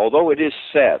although it is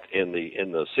set in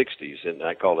the 60s, and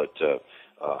I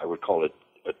would call it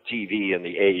a TV in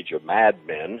the age of Mad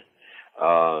Men.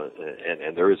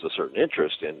 And there is a certain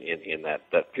interest in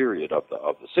that period of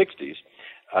the 60s,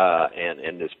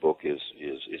 and this book is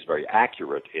very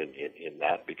accurate in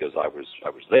that because I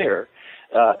was there.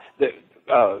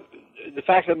 The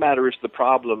fact of the matter is the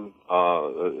problem,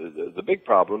 the big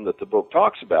problem that the book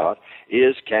talks about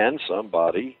is, can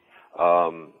somebody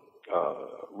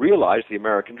realize the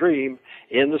American dream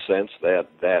in the sense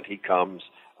that he comes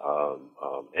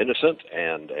innocent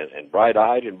and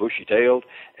bright-eyed and bushy-tailed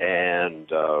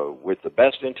and with the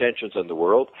best intentions in the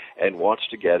world and wants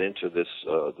to get into this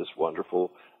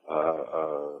wonderful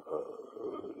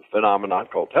phenomenon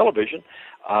called television.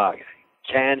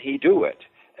 Can he do it?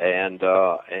 And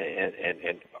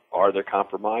are there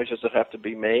compromises that have to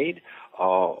be made,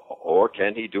 or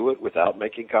can he do it without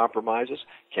making compromises?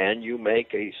 Can you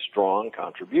make a strong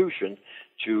contribution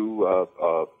to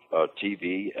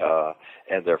TV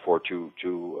and therefore to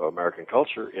American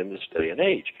culture in this day and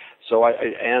age? So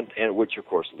and which of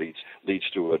course leads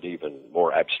to an even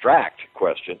more abstract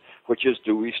question, which is,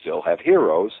 do we still have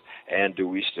heroes, and do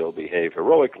we still behave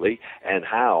heroically, and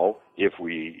how, if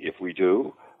we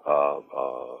do,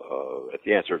 if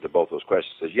the answer to both those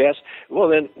questions is yes, well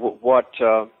then what's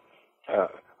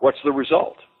the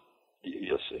result?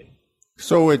 You'll see.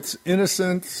 So it's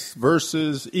innocence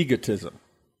versus egotism.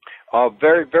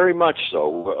 Very, very much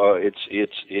so.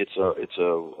 It's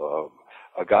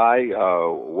a guy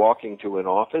walking to an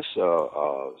office,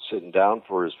 sitting down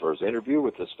for his interview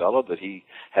with this fellow that he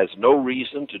has no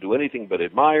reason to do anything but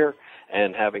admire,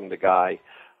 and having the guy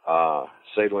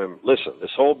say to him, "Listen,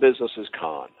 this whole business is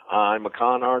con. I'm a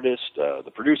con artist.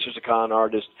 The producer's a con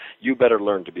artist. You better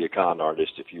learn to be a con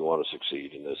artist if you want to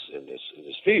succeed in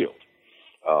this field."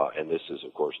 And this is,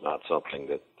 of course, not something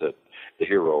that the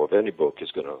hero of any book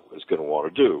is going to want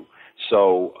to do.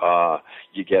 So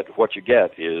what you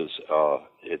get is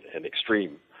an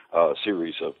extreme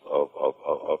series of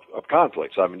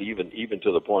conflicts. I mean, even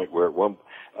to the point where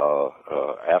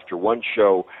after one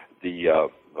show,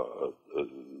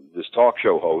 this talk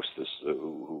show host,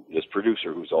 this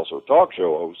producer who's also a talk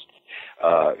show host,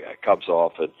 comes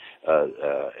off and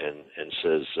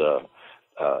says,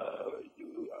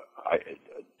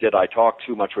 did I talk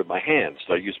too much with my hands?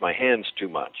 Did I use my hands too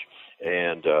much?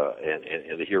 And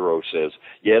the hero says,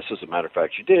 yes, as a matter of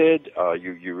fact, you did.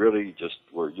 You really just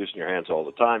were using your hands all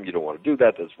the time. You don't want to do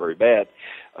that. That's very bad,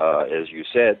 as you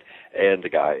said. And the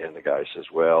guy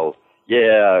says, well,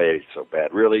 yeah, it's so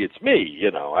bad. Really, it's me.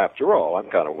 After all, I'm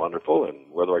kind of wonderful, and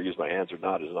whether I use my hands or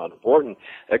not is not important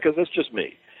because it's just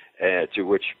me. To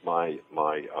which my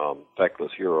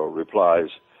feckless hero replies,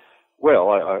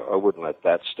 well, I wouldn't let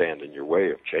that stand in your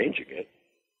way of changing it.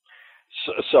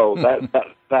 So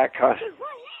that kind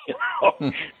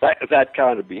of that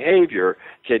kind of behavior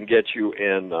can get you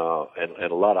in a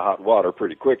lot of hot water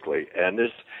pretty quickly. And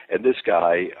this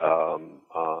guy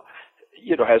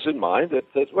has in mind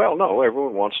that well, no,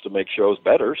 everyone wants to make shows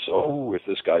better. So if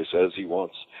this guy says he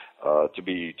wants to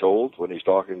be told when he's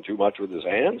talking too much with his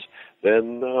hands,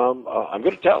 then I'm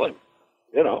going to tell him.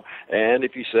 And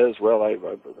if he says, well,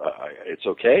 it's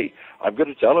okay, I'm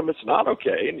going to tell him it's not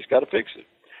okay, and he's got to fix it.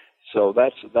 So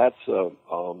that's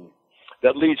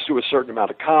that leads to a certain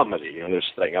amount of comedy in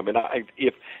this thing. I mean,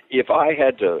 if I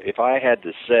had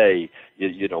to say,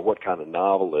 you know, what kind of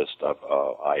novelist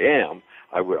I am,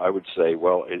 I would say,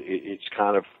 well, it's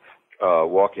kind of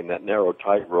walking that narrow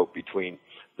tightrope between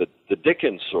the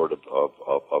Dickens sort of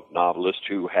novelist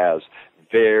who has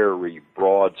very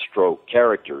broad stroke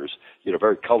characters, you know,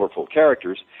 very colorful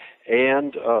characters,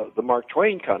 and the Mark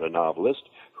Twain kind of novelist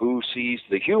who sees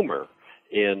the humor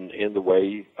in the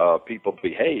way people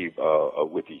behave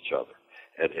with each other,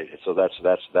 and so that's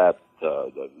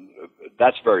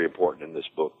very important in this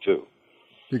book too.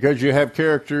 Because you have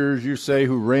characters, you say,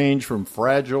 who range from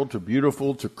fragile to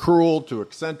beautiful to cruel to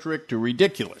eccentric to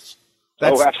ridiculous.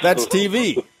 That's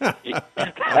TV.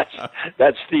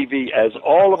 that's TV. As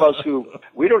all of us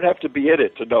we don't have to be in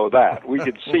it to know that. We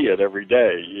can see it every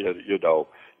day. You know,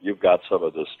 you've got some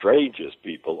of the strangest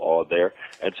people on there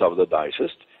and some of the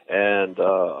nicest. And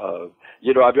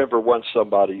you know, I remember once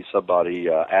somebody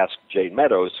asked Jane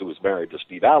Meadows, who was married to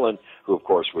Steve Allen, who of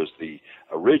course was the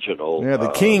original. Yeah, the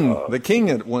king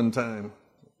at one time.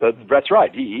 That's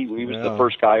right. He was the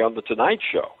first guy on the Tonight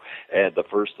Show, and the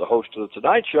host of the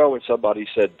Tonight Show. And somebody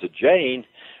said to Jane,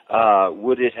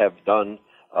 "Would he have gotten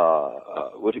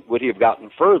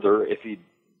further if he'd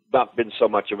not been so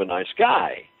much of a nice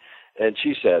guy?" And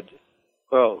she said,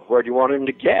 "Well, where do you want him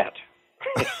to get?"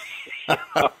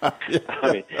 I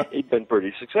mean, he'd been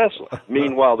pretty successful.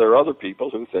 Meanwhile, there are other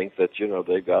people who think that, you know,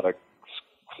 they've got to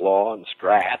claw and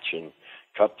scratch and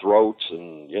cut throats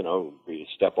and, you know,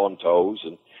 step on toes,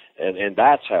 and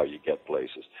that's how you get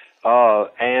places.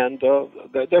 And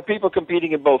there are people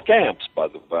competing in both camps, by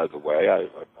the way.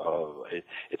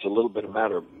 It's a little bit a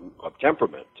matter of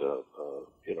temperament.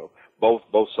 You know,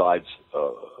 both sides,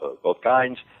 both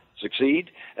kinds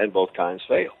succeed and both kinds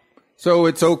fail. So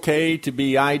it's okay to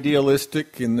be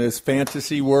idealistic in this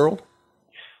fantasy world?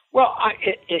 Well,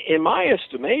 in my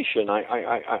estimation,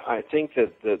 I think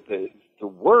that the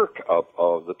work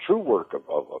of the true work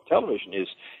of television is,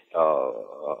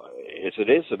 as it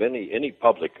is of any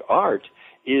public art,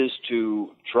 is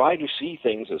to try to see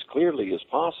things as clearly as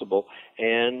possible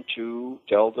and to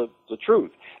tell the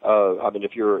truth. I mean,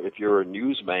 if you're a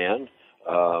newsman,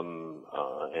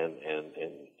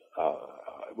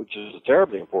 which is a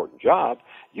terribly important job,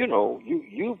 you know,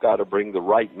 you've got to bring the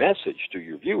right message to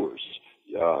your viewers,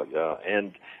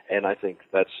 and I think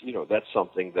that's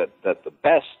something that the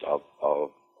best of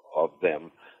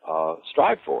them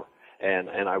strive for,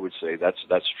 and I would say that's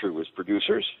true as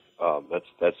producers.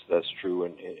 That's true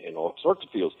in all sorts of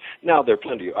fields. Now there are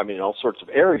plenty, in all sorts of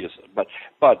areas, but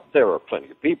there are plenty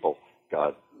of people,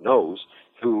 God knows,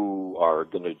 who are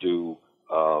going to do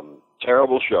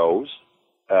terrible shows.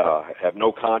 Have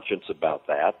no conscience about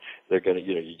that. They're going to,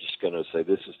 you're just going to say,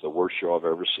 this is the worst show I've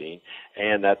ever seen.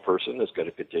 And that person is going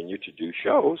to continue to do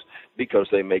shows because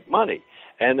they make money.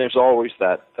 And there's always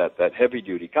that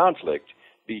heavy-duty conflict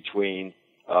between,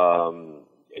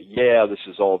 this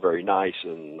is all very nice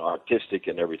and artistic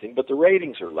and everything, but the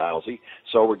ratings are lousy,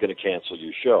 so we're going to cancel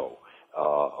your show.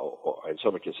 And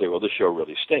someone can say, well, this show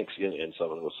really stinks. And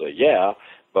someone will say, yeah,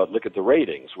 but look at the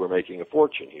ratings. We're making a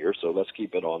fortune here, so let's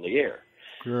keep it on the air.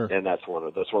 Sure. And that's one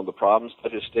of the problems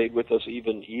that has stayed with us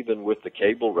even with the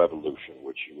cable revolution,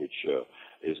 which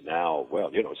is now,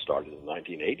 started in the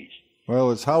 1980s. Well,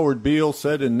 as Howard Beale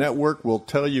said in Network, we'll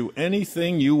tell you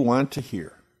anything you want to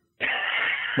hear.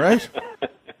 Right?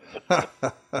 Well,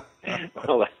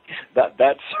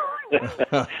 that's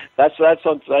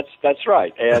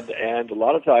right. And a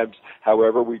lot of times,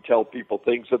 however, we tell people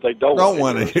things that they don't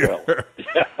want to hear. Well.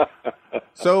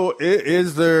 So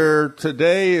is there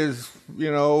today, as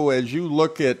you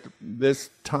look at this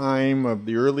time of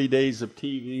the early days of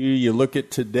TV, you look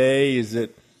at today, is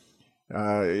it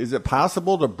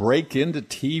possible to break into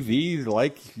TV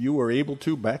like you were able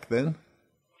to back then?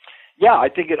 Yeah, I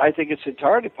think it's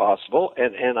entirely possible,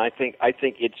 and I think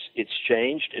it's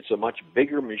changed. It's a much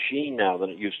bigger machine now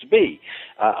than it used to be.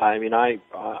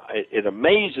 It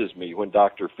amazes me when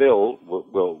Dr. Phil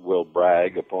will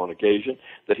brag upon occasion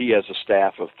that he has a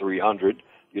staff of 300,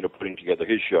 putting together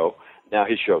his show. Now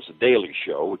his show's a daily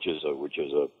show, which is a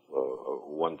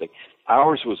one thing.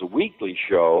 Ours was a weekly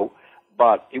show,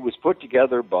 but it was put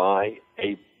together by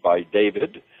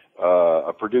David,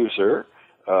 a producer,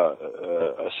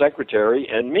 a secretary,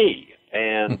 and me,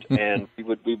 and we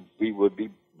would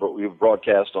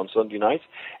broadcast on Sunday nights,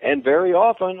 and very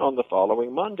often on the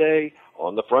following Monday,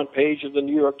 on the front page of the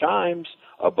New York Times,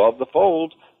 above the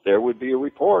fold, there would be a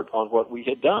report on what we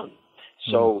had done.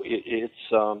 So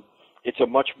it's a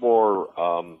much more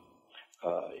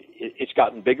it's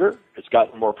gotten bigger, it's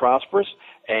gotten more prosperous,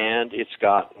 and it's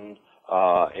gotten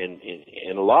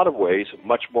in a lot of ways,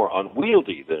 much more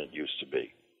unwieldy than it used to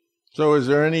be. So, is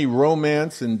there any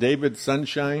romance in David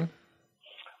Sunshine?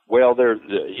 Well, there are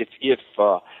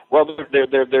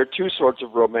two sorts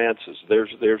of romances.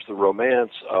 There's the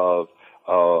romance of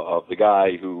the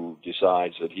guy who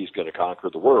decides that he's going to conquer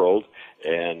the world,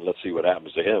 and let's see what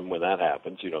happens to him when that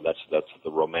happens. That's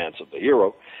the romance of the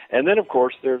hero. And then, of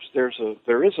course, there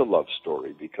is a love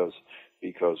story because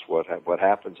what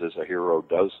happens is a hero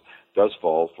does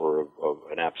fall for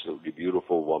an absolutely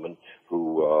beautiful woman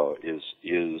who is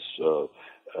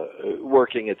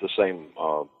working at the same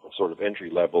sort of entry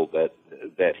level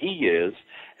that he is,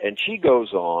 and she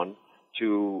goes on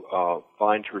to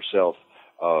find herself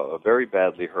very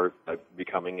badly hurt by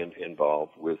becoming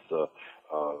involved with the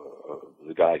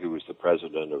guy who was the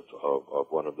president of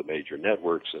one of the major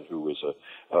networks and who was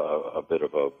a bit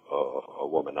of a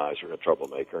womanizer and a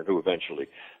troublemaker, and who eventually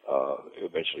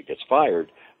gets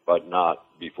fired, but not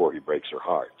before he breaks her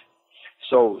heart.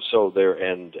 So there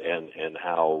and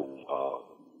how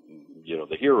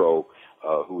the hero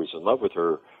who is in love with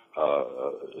her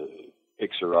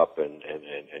picks her up and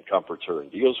comforts her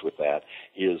and deals with that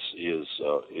is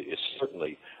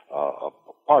certainly a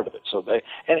part of it. So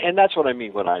and that's what I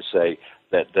mean when I say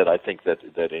that I think that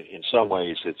in some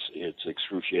ways it's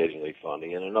excruciatingly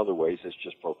funny, and in other ways it's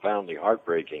just profoundly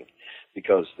heartbreaking,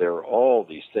 because there are all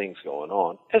these things going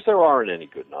on, as there are in any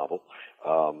good novel.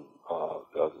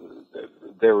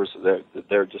 There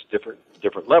are just different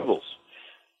levels.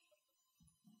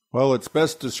 Well, it's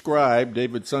best described,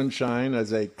 David Sunshine,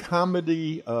 as a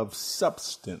comedy of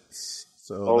substance.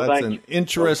 So that's an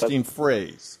interesting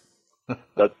phrase.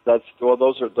 Those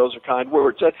are kind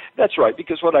words. That's right,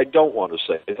 because what I don't want to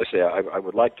say is I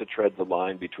would like to tread the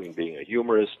line between being a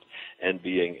humorist and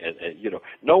being, and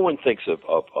no one thinks of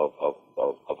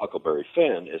Huckleberry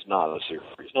Finn as not a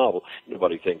serious novel.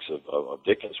 Nobody thinks of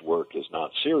Dickens' work as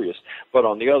not serious. But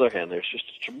on the other hand, there's just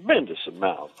a tremendous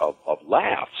amount of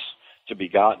laughs to be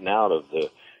gotten out of the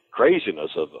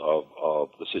craziness of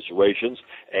the situations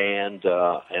and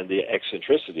the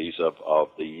eccentricities of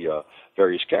the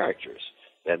various characters,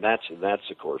 and that's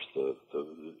of course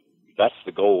that's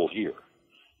the goal here,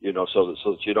 so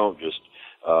that you don't just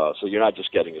so you're not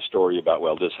just getting a story about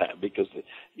this happened, because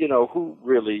who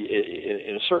really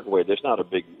in a certain way there's not a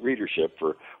big readership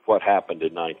for what happened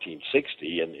in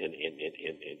 1960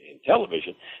 in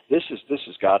television. This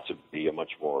has got to be a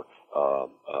much more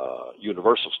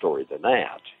universal story than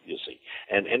that, you see,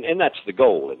 and that's the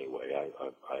goal anyway.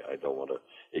 I don't want to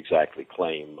exactly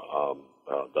claim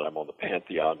that I'm on the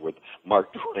pantheon with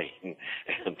Mark Twain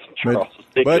and Charles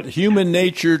Dickens. But human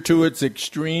nature to its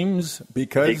extremes,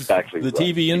 because exactly the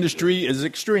right. TV industry is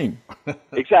extreme.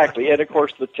 Exactly, and of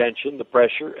course the tension, the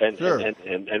pressure, and sure.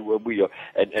 and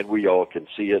we all can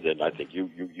see it, and I think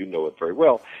you know it very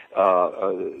well.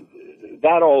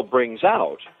 That all brings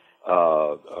out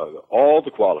all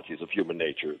the qualities of human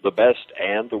nature, the best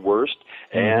and the worst,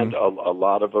 and a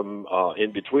lot of them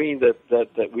in between that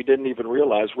we didn't even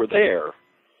realize were there.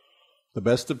 The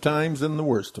best of times and the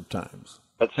worst of times.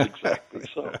 That's exactly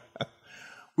so.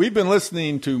 We've been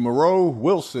listening to Moreau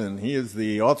Wilson. He is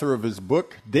the author of his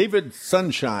book, David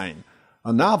Sunshine,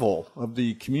 a novel of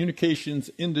the communications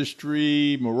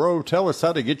industry. Moreau, tell us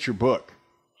how to get your book.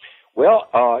 Well,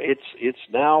 it's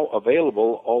now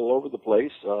available all over the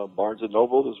place. Barnes &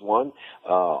 Noble is one.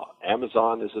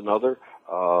 Amazon is another.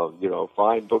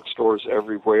 Fine bookstores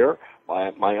everywhere.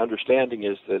 My understanding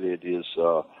is that it is,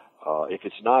 if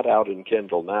it's not out in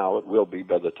Kindle now, it will be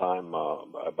by the time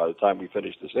we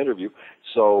finish this interview.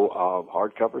 So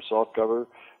hardcover, softcover,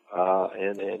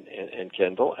 and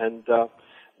Kindle, and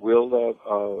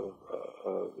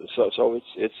so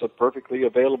it's a perfectly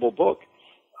available book.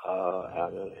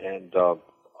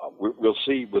 We'll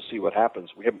see what happens.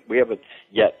 We haven't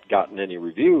yet gotten any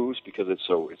reviews because it's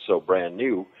so brand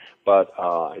new. But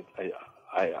I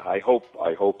hope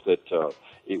that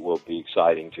it will be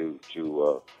exciting to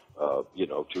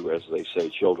as they say,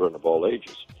 children of all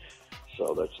ages.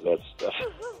 So that's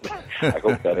I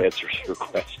hope that answers your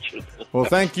question. Well,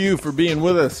 thank you for being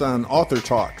with us on Author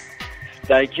Talk.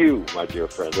 Thank you, my dear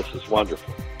friend. This is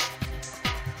wonderful.